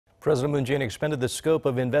President Moon Jae-in expanded the scope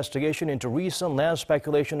of investigation into recent land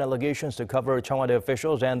speculation allegations to cover Cheong Wa Dae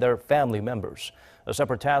officials and their family members. A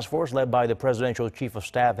separate task force led by the presidential chief of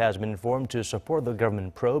staff has been formed to support the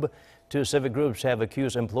government probe. Two civic groups have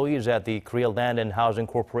accused employees at the Korea Land and Housing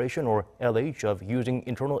Corporation, or LH, of using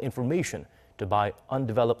internal information to buy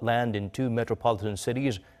undeveloped land in two metropolitan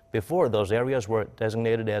cities before those areas were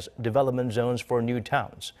designated as development zones for new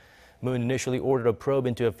towns. Moon initially ordered a probe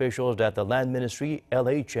into officials at the Land Ministry,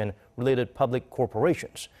 LH, and related public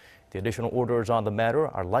corporations. The additional orders on the matter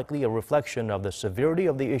are likely a reflection of the severity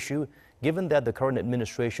of the issue, given that the current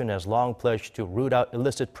administration has long pledged to root out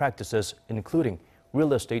illicit practices, including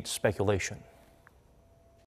real estate speculation.